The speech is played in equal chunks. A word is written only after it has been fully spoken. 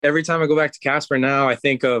every time I go back to Casper now, I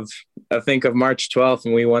think of March 12th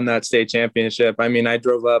when we won that state championship. I mean, I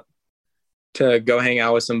drove up to go hang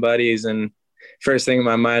out with some buddies, and first thing in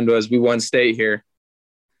my mind was we won state here.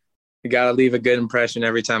 You got to leave a good impression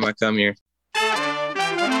every time I come here.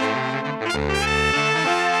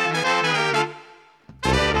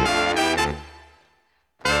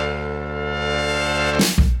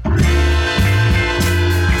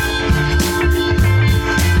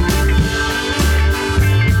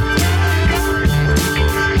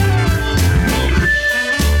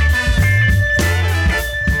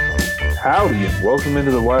 Howdy, and welcome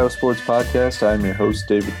into the Wild Sports Podcast. I'm your host,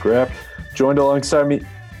 David Graff. Joined alongside me,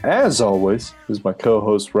 as always, is my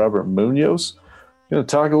co-host, Robert Munoz. We're going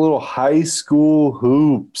to talk a little high school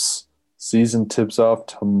hoops. Season tips off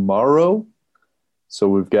tomorrow. So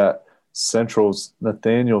we've got Central's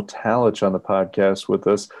Nathaniel Talich on the podcast with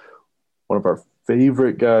us, one of our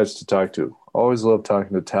favorite guys to talk to. Always love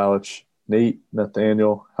talking to Talich. Nate,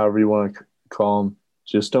 Nathaniel, however you want to call him.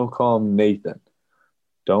 Just don't call him Nathan.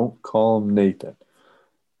 Don't call him Nathan.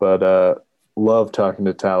 But love talking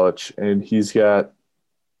to Talich, and he's got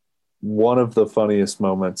one of the funniest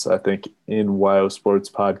moments, I think, in Wild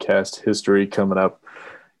Sports Podcast history coming up.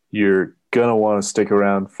 You're going to want to stick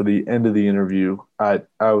around for the end of the interview. I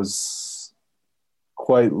was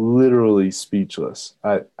quite literally speechless.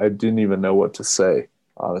 I didn't even know what to say,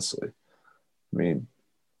 honestly. I mean,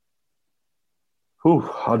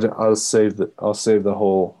 I'll save the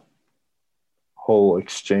whole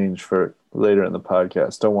exchange for later in the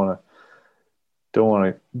podcast. Don't want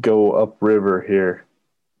to go upriver here,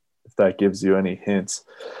 if that gives you any hints.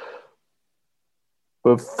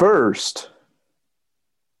 But first,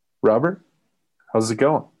 Robert, how's it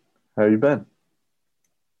going? How you been?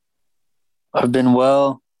 I've been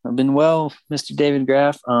well, Mr. David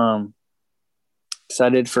Graff.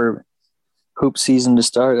 Excited for hoop season to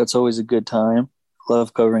start. That's always a good time.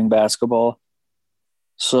 Love covering basketball.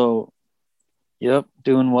 So, yep,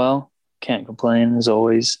 doing well. Can't complain, as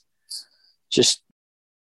always. Just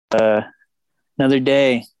another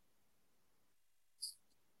day.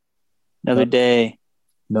 Another day,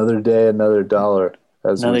 another dollar.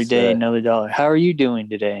 Another day, another dollar. How are you doing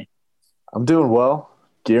today? I'm doing well.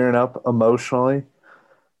 Gearing up emotionally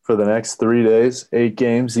for the next 3 days, 8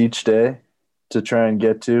 games each day to try and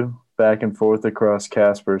get to back and forth across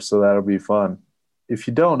Casper, so that'll be fun. If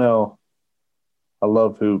you don't know, I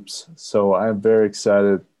love hoops, so I'm very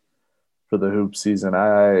excited for the hoop season.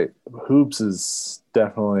 Hoops is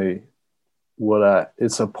definitely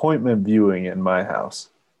it's appointment viewing in my house.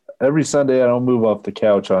 Every Sunday I don't move off the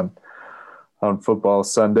couch on football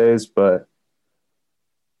Sundays, but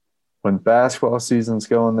when basketball season's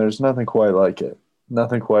going, there's nothing quite like it.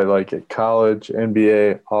 Nothing quite like it. College,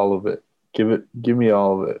 NBA, all of it. Give me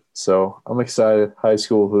all of it. So I'm excited. High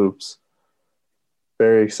school hoops.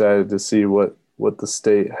 Very excited to see what the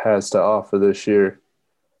state has to offer this year.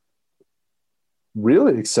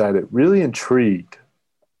 Really excited, really intrigued.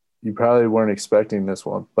 You probably weren't expecting this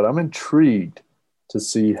one, but I'm intrigued to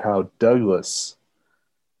see how Douglas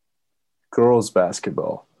girls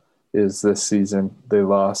basketball is this season. They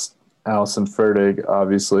lost Allison Fertig,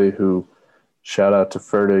 obviously, who, shout out to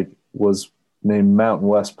Fertig, was named Mountain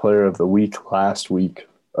West Player of the Week last week,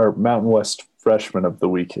 or Mountain West Freshman of the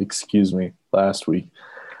Week, last week.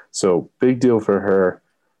 So big deal for her,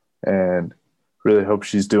 and really hope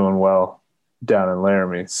she's doing well down in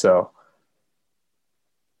Laramie. So,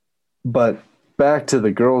 but back to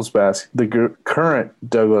the girls the current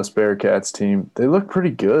Douglas Bearcats team, they look pretty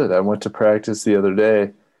good. I went to practice the other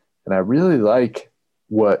day, and I really like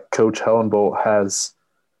what Coach Hellenbolt has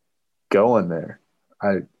going there.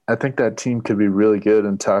 I think that team could be really good.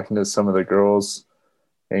 And talking to some of the girls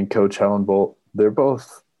and Coach Hellenbolt,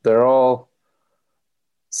 they're all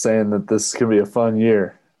saying that this is going to be a fun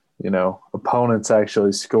year. You know, opponents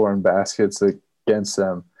actually scoring baskets against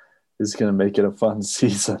them is going to make it a fun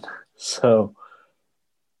season. So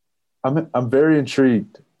I'm very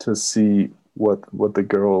intrigued to see what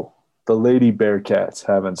the Lady Bearcats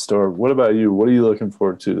have in store. What about you? What are you looking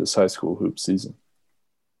forward to this high school hoop season?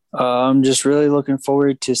 I'm just really looking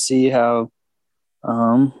forward to see how,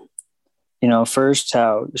 first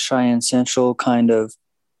how Cheyenne Central kind of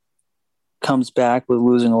comes back with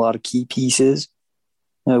losing a lot of key pieces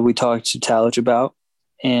we talked to Talich about.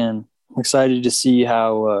 And I'm excited to see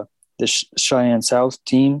how the Cheyenne South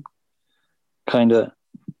team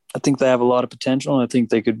I think they have a lot of potential, and I think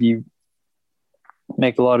they could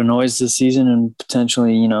make a lot of noise this season and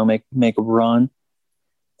potentially, make a run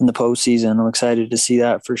in the postseason. I'm excited to see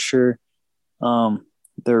that for sure.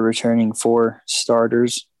 They're returning 4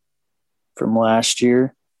 starters from last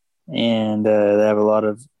year, and they have a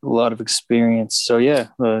lot of experience. So yeah,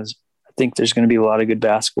 I think there's going to be a lot of good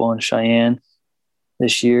basketball in Cheyenne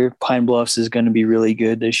this year. Pine Bluffs is going to be really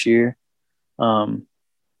good this year.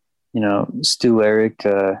 Stu Eric,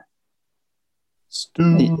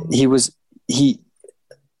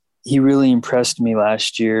 he really impressed me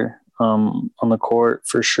last year on the court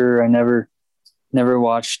for sure. I never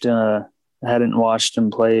watched, hadn't watched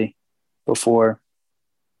him play before,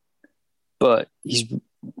 but he's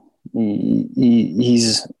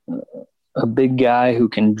a big guy who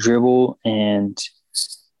can dribble, and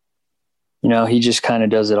he just kind of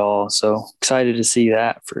does it all. So excited to see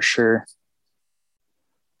that for sure.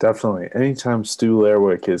 Definitely. Anytime Stu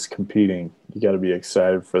Lerwick is competing, you got to be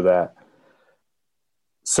excited for that.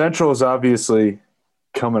 Central is obviously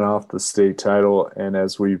coming off the state title, and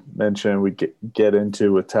as we mentioned, we get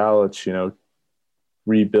into with Talich,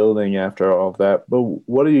 rebuilding after all of that. But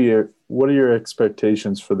what are your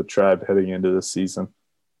expectations for the Tribe heading into the season?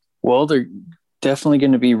 Well, they're definitely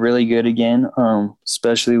going to be really good again,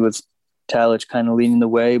 especially with Talich kind of leading the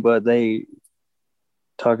way. But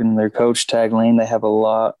talking to their coach Tag Lane, they have a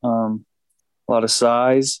lot of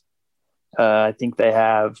size. I think they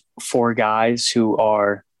have 4 guys who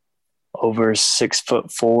are over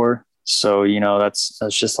 6'4". So, that's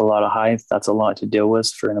just a lot of height. That's a lot to deal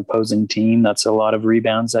with for an opposing team. That's a lot of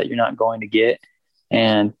rebounds that you're not going to get.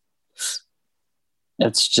 And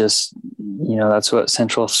it's just, that's what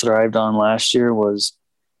Central thrived on last year was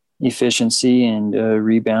efficiency and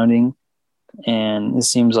rebounding. And it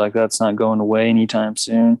seems like that's not going away anytime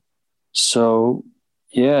soon. So,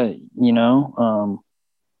 yeah,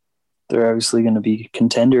 they're obviously going to be a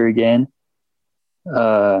contender again.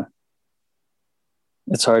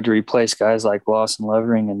 It's hard to replace guys like Lawson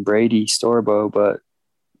Levering and Brady Storbo, but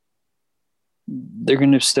they're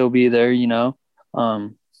going to still be there, in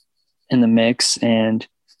the mix and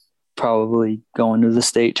probably going to the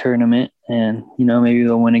state tournament. And, maybe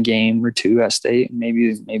they'll win a game or 2 at state.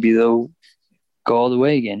 Maybe they'll go all the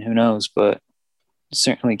way again. Who knows? But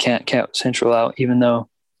certainly can't count Central out, even though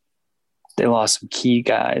they lost some key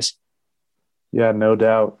guys. Yeah, no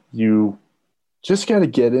doubt. You just got to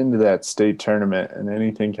get into that state tournament, and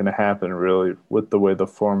anything can happen, really, with the way the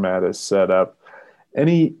format is set up.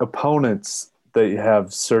 Any opponents that you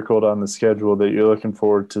have circled on the schedule that you're looking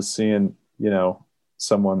forward to seeing,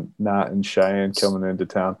 someone not in Cheyenne coming into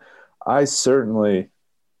town? I certainly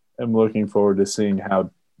am looking forward to seeing how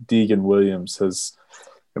Deegan Williams has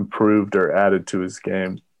improved or added to his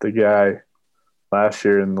game. The guy last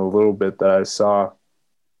year, in the little bit that I saw,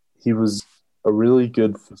 he was a really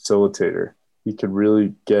good facilitator. He could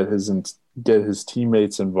really get his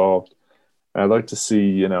teammates involved. And I'd like to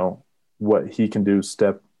see, what he can do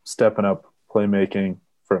stepping up playmaking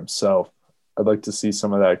for himself. I'd like to see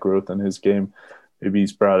some of that growth in his game. Maybe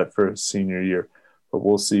he's brought it for his senior year, but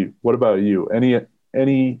we'll see. What about you?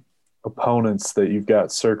 Any opponents that you've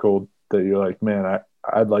got circled that you're like, man,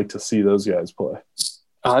 I'd like to see those guys play?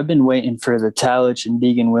 I've been waiting for the Talich and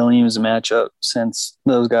Deegan Williams matchup since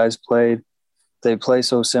those guys played. They play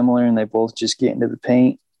so similar, and they both just get into the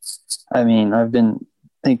paint. I mean, I've been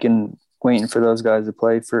waiting for those guys to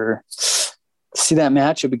see that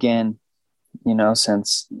matchup again,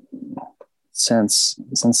 since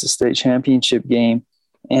the state championship game.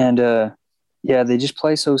 And, they just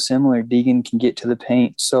play so similar. Deegan can get to the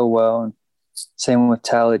paint so well, and same with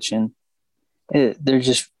Talich. And they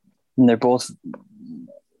just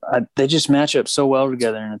match up so well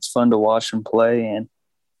together, and it's fun to watch them play. And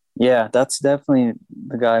yeah, that's definitely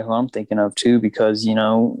the guy who I'm thinking of too, because,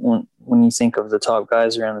 when you think of the top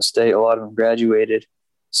guys around the state, a lot of them graduated.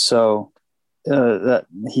 So that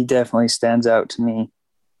he definitely stands out to me.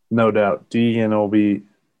 No doubt. Deegan will be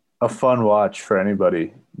a fun watch for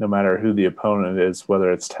anybody, no matter who the opponent is,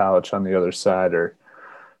 whether it's Talich on the other side or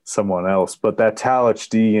someone else. But that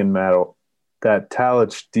Talich-Deegan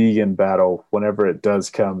battle, whenever it does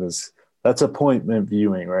come, that's appointment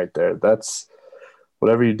viewing right there. That's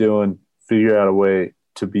whatever you're doing, figure out a way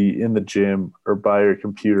to be in the gym or by your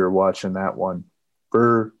computer watching that one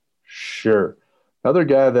for sure. Another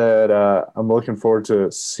guy that I'm looking forward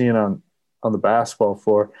to seeing on the basketball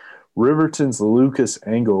floor, Riverton's Lucas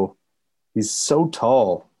Engel. He's so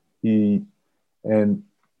tall. He's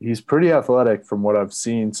pretty athletic from what I've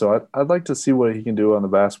seen. So I'd like to see what he can do on the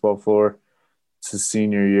basketball floor. It's his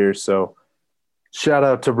senior year. So shout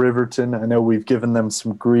out to Riverton. I know we've given them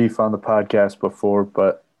some grief on the podcast before,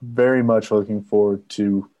 but very much looking forward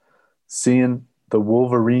to seeing the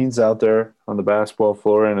Wolverines out there on the basketball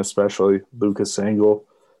floor, and especially Lucas Engel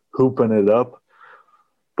hooping it up.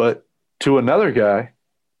 But to another guy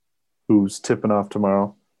who's tipping off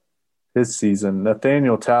tomorrow, his season.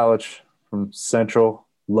 Nathaniel Talich from Central.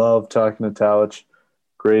 Love talking to Talich.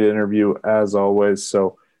 Great interview as always.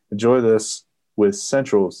 So enjoy this with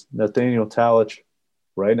Central's Nathaniel Talich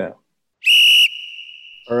right now.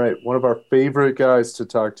 All right, one of our favorite guys to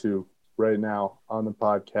talk to right now on the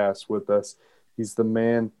podcast with us. He's the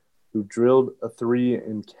man who drilled a three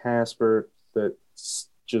in Casper that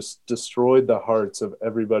just destroyed the hearts of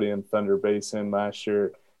everybody in Thunder Basin last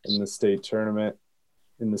year in the state tournament,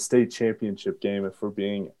 in the state championship game, if we're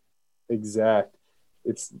being exact.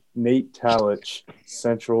 It's Nate Talich,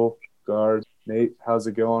 Central guard. Nate, how's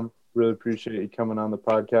it going? Really appreciate you coming on the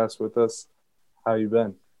podcast with us. How you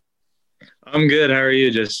been? I'm good. How are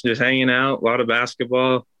you? Just hanging out, a lot of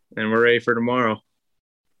basketball, and we're ready for tomorrow.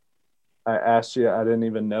 I asked you, I didn't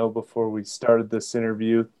even know before we started this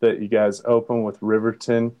interview that you guys open with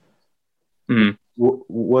Riverton. Mm-hmm.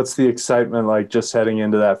 What's the excitement like just heading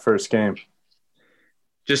into that first game?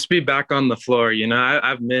 Just be back on the floor. You know,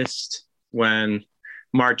 I've missed when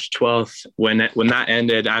March 12th, when that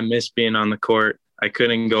ended, I missed being on the court. I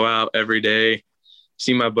couldn't go out every day,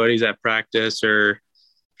 see my buddies at practice or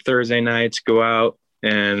Thursday nights, go out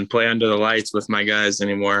and play under the lights with my guys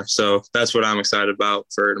anymore. So that's what I'm excited about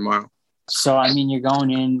for tomorrow. So, I mean, you're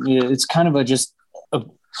going in, it's kind of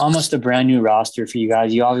almost a brand new roster for you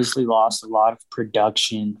guys. You obviously lost a lot of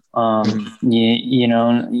production. You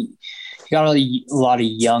know, you got a lot of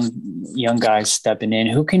young guys stepping in.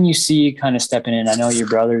 Who can you see kind of stepping in? I know your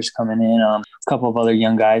brother's coming in, a couple of other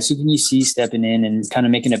young guys. Who can you see stepping in and kind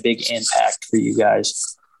of making a big impact for you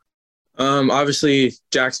guys? Obviously,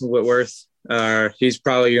 Jackson Whitworth. He's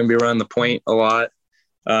probably going to be running the point a lot.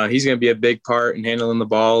 He's going to be a big part in handling the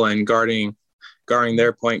ball and guarding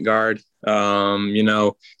their point guard. You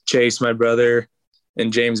know, Chase, my brother,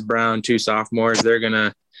 and James Brown, two sophomores. They're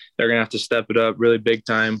gonna have to step it up really big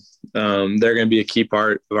time. They're going to be a key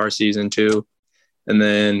part of our season too. And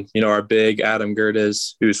then, you know, our big Adam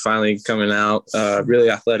Gerdes, who's finally coming out,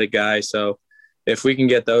 really athletic guy. So if we can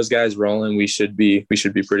get those guys rolling, we should be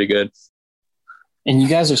pretty good. And you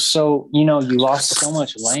guys are so, you know, you lost so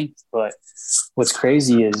much length, but what's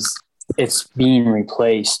crazy is it's being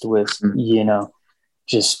replaced with, you know,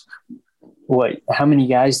 just how many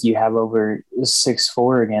guys do you have over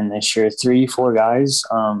 6'4" again this year? 3-4 guys?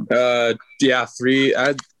 Yeah,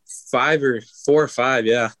 4 or 5.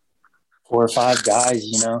 Yeah. 4 or 5 guys,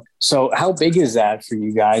 you know? So how big is that for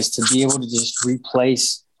you guys to be able to just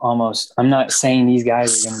replace almost, I'm not saying these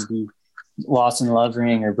guys are going to be Lawson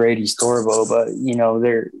Lovering or Brady Storbo, but you know,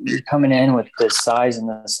 they're coming in with this size and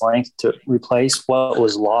this length to replace what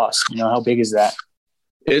was lost. You know, how big is that?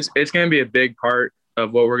 It's going to be a big part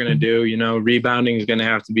of what we're going to do. You know, rebounding is going to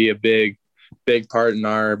have to be a big part in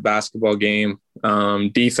our basketball game.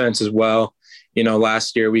 Defense as well. You know,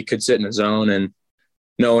 last year we could sit in a zone and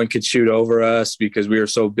no one could shoot over us because we were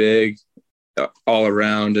so big all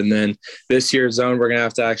around. And then this year's zone, we're going to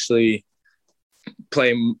have to actually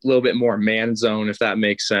play a little bit more man zone, if that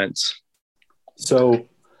makes sense. So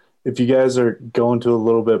if you guys are going to a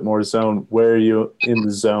little bit more zone, where are you in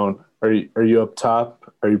the zone? Are you up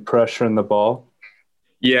top? Are you pressuring the ball?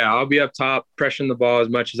 Yeah, I'll be up top, pressuring the ball as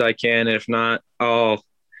much as I can. If not,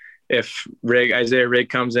 if Isaiah Rigg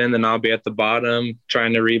comes in, then I'll be at the bottom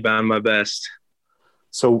trying to rebound my best.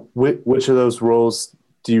 So which of those roles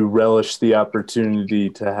do you relish the opportunity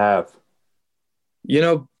to have? You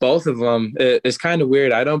know, both of them. It's kind of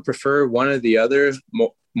weird. I don't prefer one or the other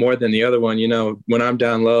more than the other one. You know, when I'm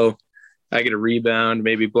down low, I get a rebound,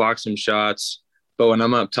 maybe block some shots. But when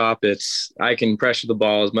I'm up top, I can pressure the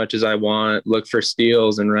ball as much as I want, look for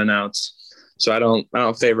steals and runouts. So I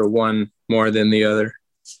don't favor one more than the other.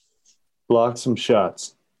 Block some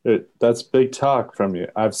shots. That's big talk from you.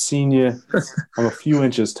 I've seen you. I'm a few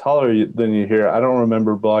inches taller than you here. I don't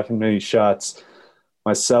remember blocking many shots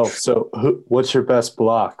myself. So what's your best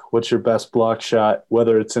block? What's your best block shot,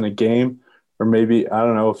 whether it's in a game or maybe, I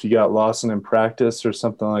don't know, if you got Lawson in practice or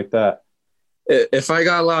something like that? If I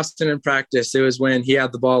got Lawson in practice, it was when he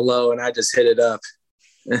had the ball low and I just hit it up.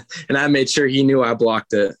 And I made sure he knew I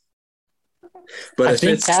blocked it. But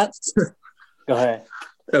go ahead.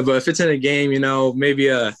 But if it's in a game, you know, maybe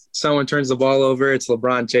someone turns the ball over, it's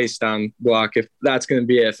LeBron Chase down block. If that's going to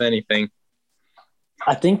be it, if anything.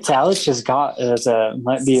 I think Talich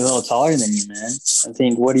might be a little taller than you, man. I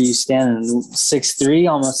think, what do you stand? 6'3",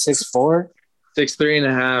 almost 6'4"?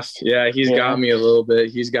 6'3.5". Yeah, he's got me a little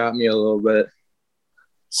bit.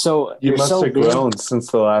 So you must have grown since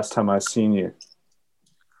the last time I seen you.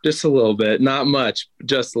 Just a little bit, not much,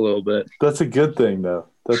 just a little bit. That's a good thing, though.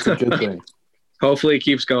 That's a good thing. Hopefully, it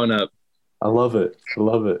keeps going up. I love it.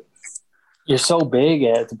 you're so big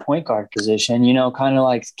at the point guard position, you know, kind of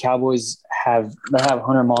like Cowboys have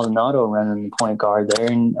Hunter Maldonado running the point guard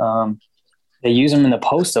there, and they use him in the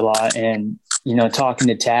post a lot. And, you know, talking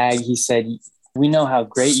to Tag, he said, we know how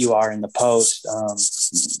great you are in the post,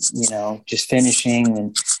 you know, just finishing,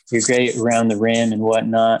 and you're great around the rim and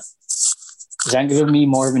whatnot. Is that going to be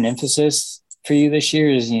more of an emphasis for you this year,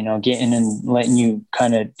 is, you know, getting and letting you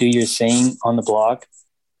kind of do your thing on the block?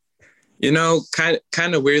 You know, kind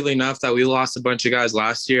of weirdly enough that we lost a bunch of guys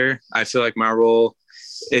last year. I feel like my role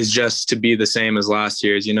is just to be the same as last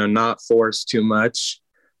year's, you know, not force too much,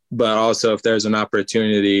 but also if there's an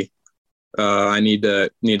opportunity, I need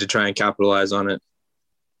to try and capitalize on it.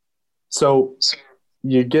 So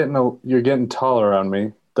you're getting taller on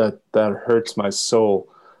me. That hurts my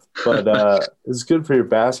soul, but it's good for your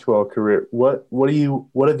basketball career. What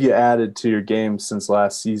have you added to your game since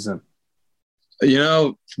last season? You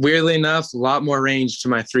know, weirdly enough, a lot more range to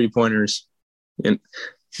my 3-pointers. And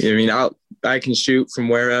I mean, I can shoot from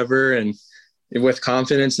wherever, and with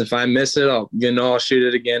confidence. If I miss it, I'll shoot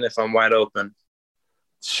it again if I'm wide open.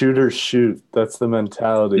 Shooters shoot. That's the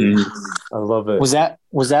mentality. I love it. Was that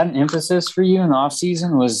an emphasis for you in the off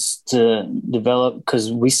season? Was to develop,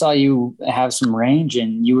 because we saw you have some range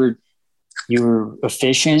and you were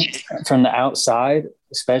efficient from the outside,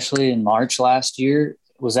 especially in March last year.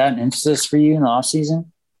 Was that an emphasis for you in the off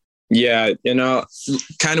season? Yeah, you know,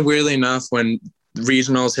 kind of weirdly enough, when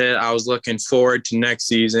regionals hit, I was looking forward to next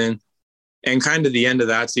season and kind of the end of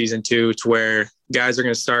that season too, to where guys are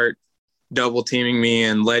going to start double teaming me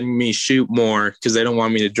and letting me shoot more because they don't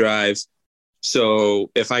want me to drive.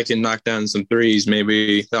 So if I can knock down some threes,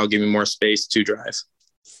 maybe that'll give me more space to drive.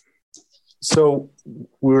 So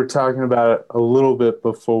we were talking about it a little bit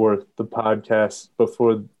before the podcast,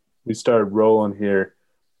 before we started rolling here.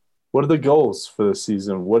 What are the goals for the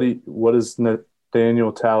season? What does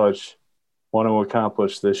Nathaniel Talich want to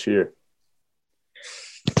accomplish this year?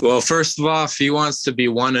 Well, first of all, if he wants to be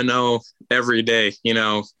 1-0 every day, you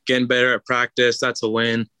know, getting better at practice, that's a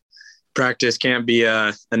win. Practice can't be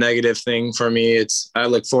a negative thing for me. I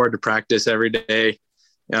look forward to practice every day.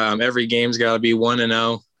 Every game's got to be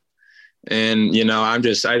 1-0. And, you know, I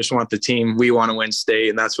just want the team. We want to win state,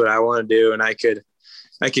 and that's what I want to do. And I could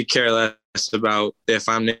care less about if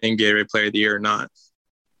I'm named Gatorade Player of the Year or not.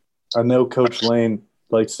 I know Coach Lane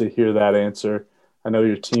likes to hear that answer. I know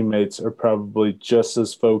your teammates are probably just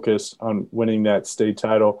as focused on winning that state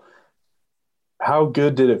title. How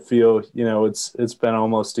good did it feel? You know, it's been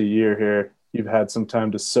almost a year here. You've had some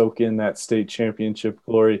time to soak in that state championship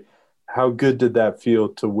glory. How good did that feel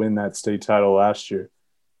to win that state title last year?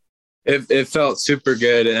 It felt super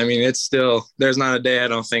good. I mean, there's not a day I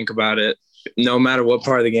don't think about it. No matter what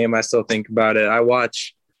part of the game, I still think about it. I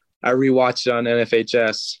rewatch it on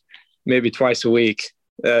NFHS maybe twice a week.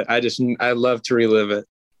 I love to relive it.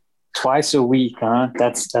 Twice a week, huh?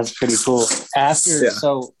 That's pretty cool. After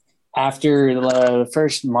the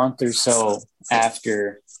first month or so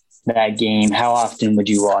after that game, how often would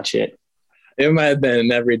you watch it? It might have been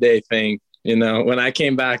an everyday thing. You know, when I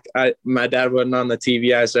came back, my dad wasn't on the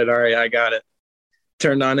TV. I said, all right, I got it.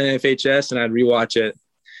 Turned on NFHS and I'd rewatch it.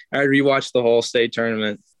 I'd rewatch the whole state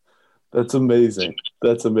tournament. That's amazing.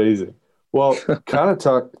 Well, kind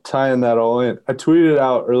of tying that all in, I tweeted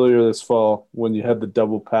out earlier this fall when you had the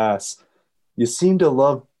double pass. You seem to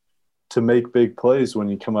love to make big plays when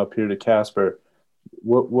you come up here to Casper.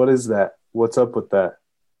 What is that? What's up with that?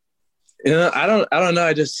 You know, I don't know.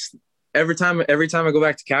 I just every time I go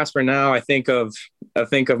back to Casper now, I think of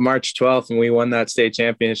March 12th when we won that state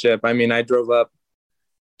championship. I mean, I drove up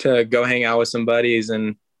to go hang out with some buddies,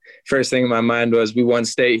 and first thing in my mind was we won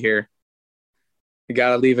state here. You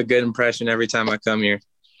got to leave a good impression every time I come here.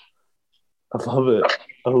 I love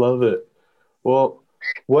it. Well,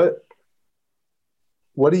 what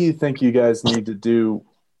do you think you guys need to do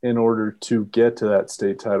in order to get to that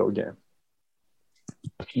state title game?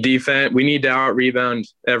 Defense. We need to out-rebound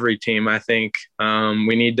every team, I think.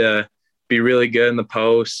 We need to be really good in the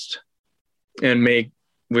post and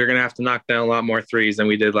we're going to have to knock down a lot more threes than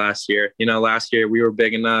we did last year. You know, last year we were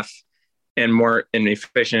big enough and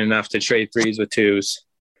efficient enough to trade threes with twos.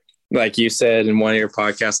 Like you said in one of your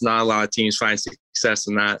podcasts, not a lot of teams find success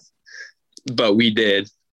in that, but we did.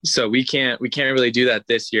 So we can't really do that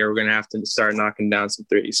this year. We're going to have to start knocking down some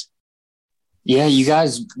threes. Yeah, you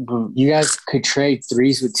guys could trade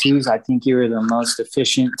threes with twos. I think you were the most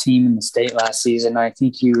efficient team in the state last season. I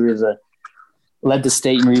think you led the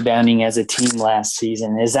state in rebounding as a team last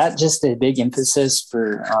season. Is that just a big emphasis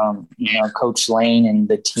for, Coach Lane and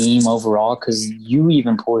the team overall? Because you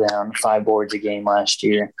even pulled down 5 boards a game last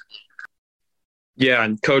year. Yeah,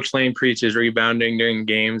 and Coach Lane preaches rebounding during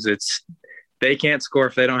games. they can't score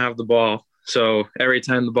if they don't have the ball. So every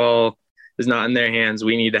time the ball is not in their hands,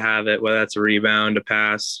 we need to have it, whether that's a rebound, a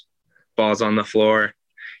pass, balls on the floor.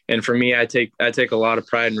 And for me, I take a lot of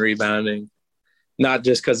pride in rebounding, not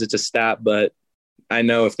just because it's a stat, but I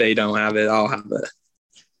know if they don't have it, I'll have it.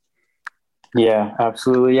 Yeah,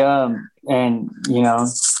 absolutely. And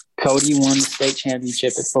Cody won the state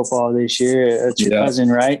championship at football this year. It's your cousin,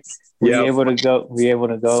 right? Were you able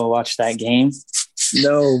to go watch that game?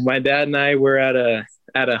 No, my dad and I were at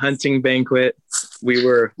a hunting banquet. We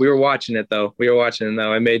were watching it though.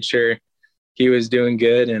 I made sure he was doing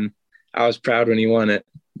good, and I was proud when he won it.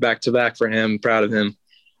 Back to back for him. Proud of him.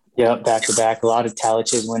 Yeah, back to back. A lot of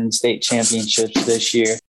Tallaches winning state championships this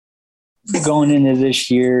year. Going into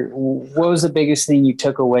this year, what was the biggest thing you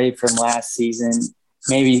took away from last season?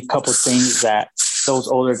 Maybe a couple of things that those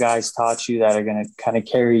older guys taught you that are going to kind of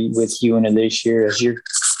carry with you into this year, as you're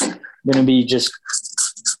going to be just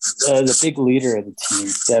the big leader of the team,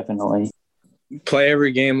 definitely. Play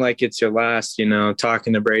every game like it's your last,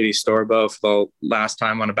 talking to Brady Storbo for the last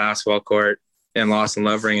time on a basketball court, and Lawson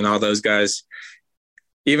Lovering and all those guys.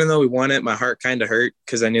 Even though we won it, my heart kind of hurt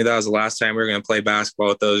because I knew that was the last time we were going to play basketball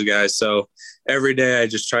with those guys. So every day I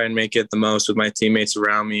just try and make it the most with my teammates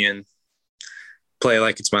around me and play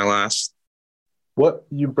like it's my last. What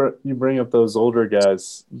you bring up those older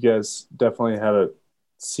guys, you guys definitely had a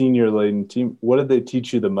senior-laden team. What did they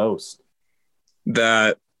teach you the most?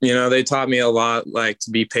 That, they taught me a lot, like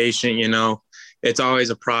to be patient, It's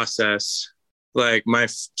always a process. Like my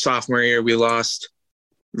sophomore year, we lost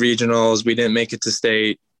regionals. We didn't make it to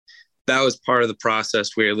state. That was part of the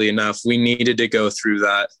process, weirdly enough. We needed to go through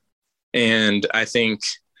that. And I think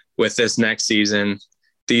with this next season,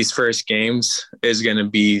 these first games is going to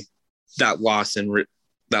be that loss at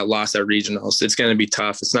regionals. It's going to be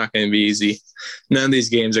tough. It's not going to be easy. None of these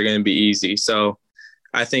games are going to be easy. So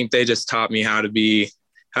I think they just taught me how to be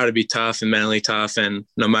tough and mentally tough. And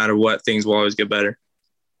no matter what, things will always get better.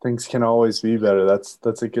 Things can always be better.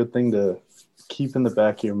 That's a good thing to keep in the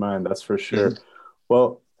back of your mind. That's for sure. Mm-hmm.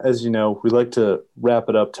 Well, as you know, we like to wrap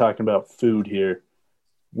it up talking about food here.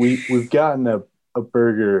 We've gotten a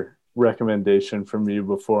burger recommendation from you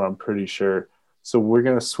before, I'm pretty sure. So we're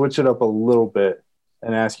going to switch it up a little bit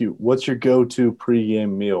and ask you, what's your go-to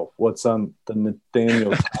pregame meal? What's on the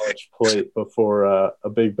Nathaniel College plate before a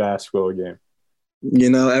big basketball game?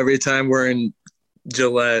 Every time we're in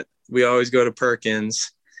Gillette, we always go to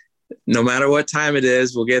Perkins. No matter what time it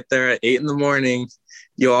is, we'll get there at 8 a.m.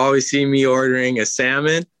 You'll always see me ordering a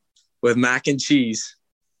salmon with mac and cheese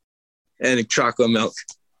and chocolate milk.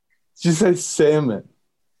 Did you say salmon?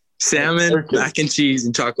 Salmon, mac and cheese,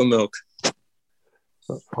 and chocolate milk.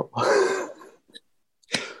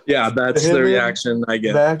 Yeah, that's the reaction I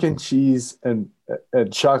get. Mac and cheese and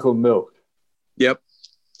chocolate milk. Yep.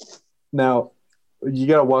 Now, you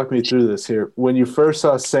got to walk me through this here. When you first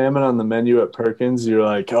saw salmon on the menu at Perkins, you're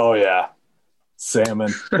like, oh, yeah,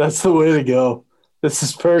 salmon. That's the way to go. This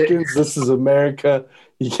is Perkins. This is America.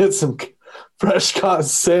 You get some fresh caught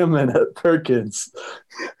salmon at Perkins.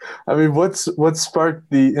 I mean, what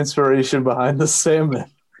sparked the inspiration behind the salmon?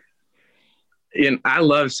 I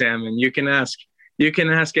love salmon. You can ask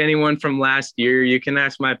anyone from last year. You can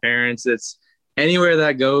ask my parents. It's anywhere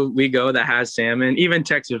we go that has salmon. Even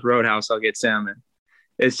Texas Roadhouse, I'll get salmon.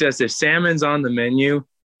 It's just if salmon's on the menu,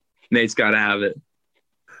 Nate's got to have it.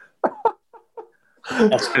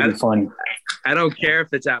 That's pretty funny. I don't care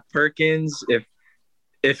if it's at Perkins.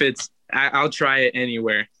 If it's, I'll try it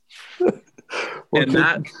anywhere. And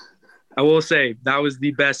that, I will say, that was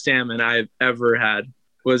the best salmon I've ever had,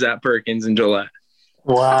 was at Perkins in Gillette.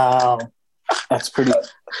 Wow. That's pretty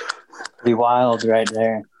wild right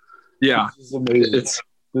there. Yeah.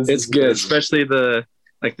 It's good, especially the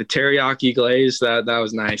teriyaki glaze. That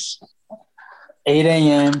was nice. 8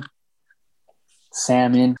 a.m.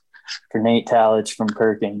 salmon for Nate Talich from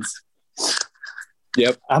Perkins.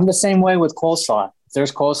 Yep. I'm the same way with coleslaw. If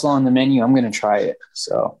there's coleslaw on the menu, I'm going to try it.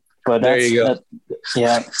 So, but there you go.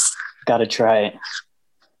 Yeah, got to try it.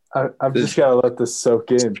 I've just got to let this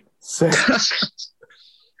soak in.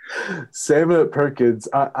 Salmon at Perkins,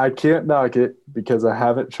 I can't knock it because I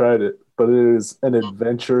haven't tried it, but it is an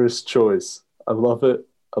adventurous choice. I love it.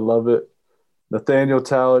 Nathaniel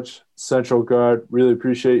Talich, Central Guard, really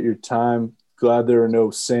appreciate your time. Glad there are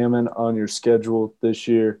no salmon on your schedule this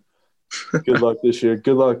year. Good luck this year.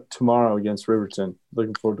 Good luck tomorrow against Riverton.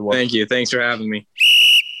 Looking forward to watching. Thank you. Thanks for having me.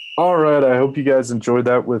 All right. I hope you guys enjoyed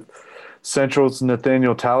that with Central's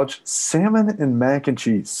Nathaniel Talich. Salmon and mac and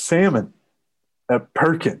cheese. Salmon at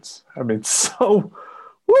Perkins. I mean, salmon,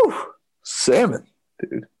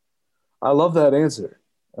 dude. I love that answer.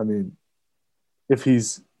 I mean, if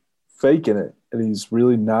he's faking it and he's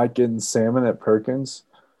really not getting salmon at Perkins,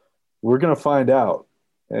 we're going to find out.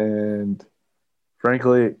 And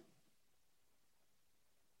frankly,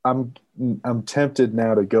 I'm tempted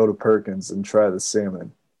now to go to Perkins and try the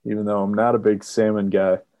salmon, even though I'm not a big salmon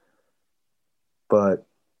guy. But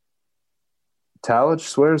Talich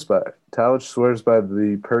swears by it. Talich swears by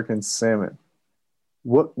the Perkins salmon.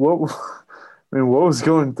 What was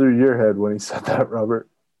going through your head when he said that, Robert?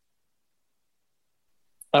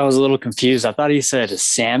 I was a little confused. I thought he said a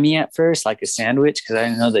Sammy at first, like a sandwich, because I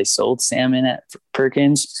didn't know they sold salmon at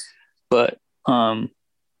Perkins. But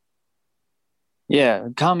yeah,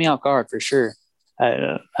 it caught me off guard for sure.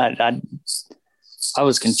 I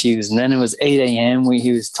was confused, and then it was 8 a.m.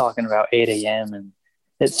 He was talking about 8 a.m. and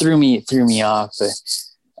it threw me off. But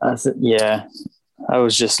I said, yeah, I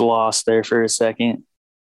was just lost there for a second.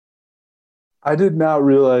 I did not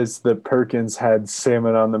realize that Perkins had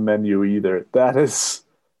salmon on the menu either. That is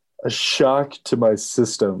a shock to my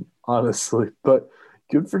system, honestly. But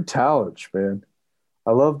good for Talich, man.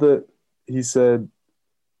 I love that he said,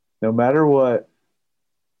 no matter what,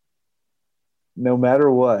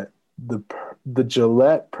 the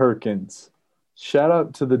Gillette Perkins, shout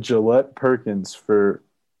out to the Gillette Perkins for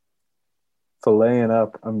filleting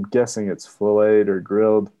up. I'm guessing it's filleted or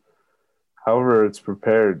grilled. However it's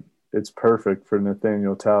prepared, it's perfect for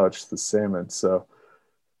Nathaniel Talich, the salmon. So,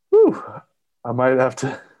 I might have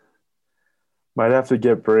to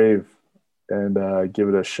get brave and give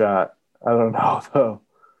it a shot. I don't know though.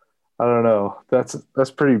 I don't know. That's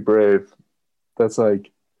pretty brave. That's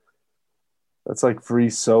like free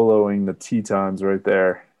soloing the Tetons right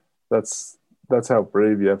there. That's how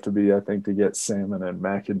brave you have to be, I think, to get salmon and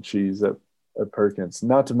mac and cheese at Perkins.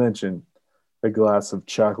 Not to mention a glass of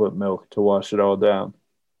chocolate milk to wash it all down.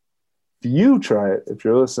 If you try it, if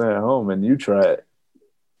you're listening at home and you try it.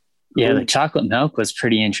 Yeah, the chocolate milk was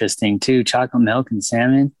pretty interesting too. Chocolate milk and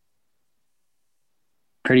salmon.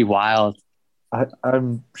 Pretty wild.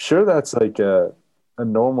 I'm sure that's like a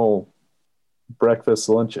normal breakfast,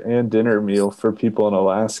 lunch, and dinner meal for people in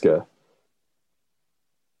Alaska.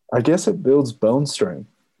 I guess it builds bone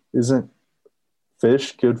strength. Isn't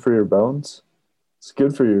fish good for your bones? It's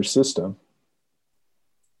good for your system.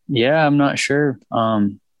 Yeah, I'm not sure.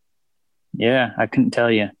 Yeah, I couldn't tell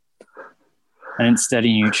you. I didn't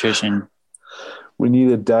study nutrition. We need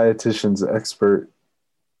a dietitian's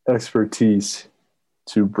expertise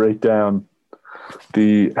to break down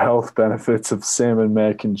the health benefits of salmon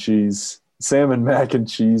mac and cheese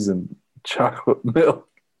and chocolate milk.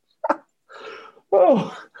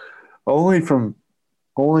 Oh, only from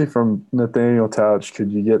Nathaniel Talich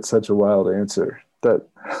could you get such a wild answer. That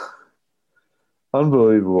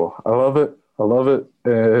unbelievable. I love it.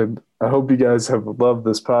 And I hope you guys have loved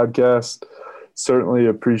this podcast. Certainly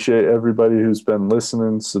appreciate everybody who's been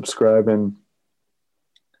listening, subscribing,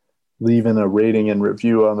 leaving a rating and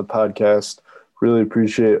review on the podcast. Really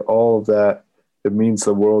appreciate all of that. It means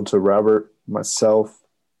the world to Robert, myself,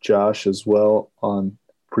 Josh as well on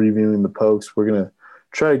previewing the Pokes. We're going to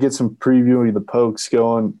try to get some previewing the Pokes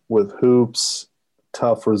going with hoops.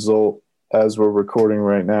 Tough result as we're recording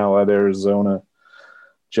right now at Arizona.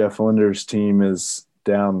 Jeff Linder's team is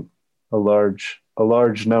down a large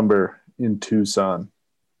number in Tucson,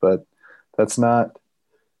 but that's not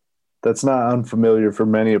unfamiliar for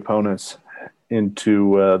many opponents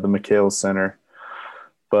into the McHale Center.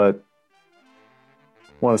 But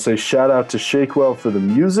I want to say shout out to Shakewell for the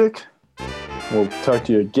music. We'll talk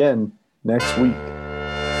to you again next week.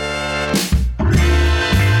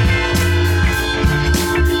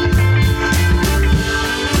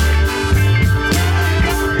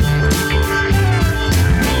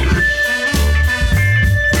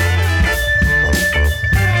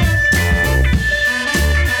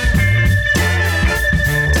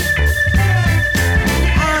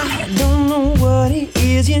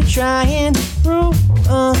 Trying to prove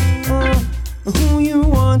who you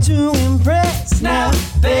want to impress now,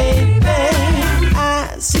 baby.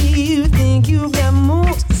 I see you think you've got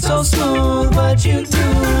moves so smooth, but you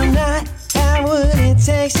do not have what it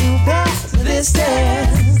takes to pass this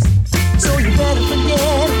test. So you better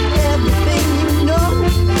forget everything you know.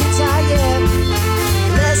 You're tired.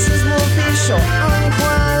 Lessons will be short on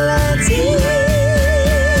quality.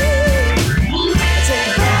 Take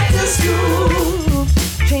it back to school.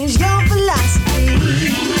 Change your philosophy.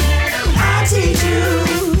 I'll teach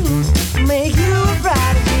you, make you a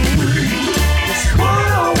prodigy. It's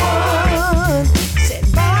 101, said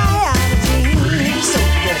biology. So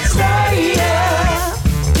you better stay up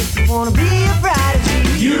if you want to be a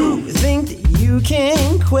prodigy. You think that you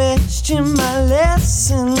can question my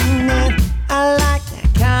lesson, and I like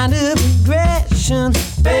that kind of aggression,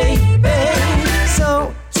 babe.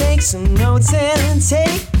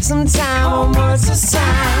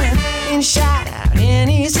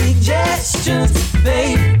 questions,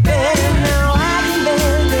 baby.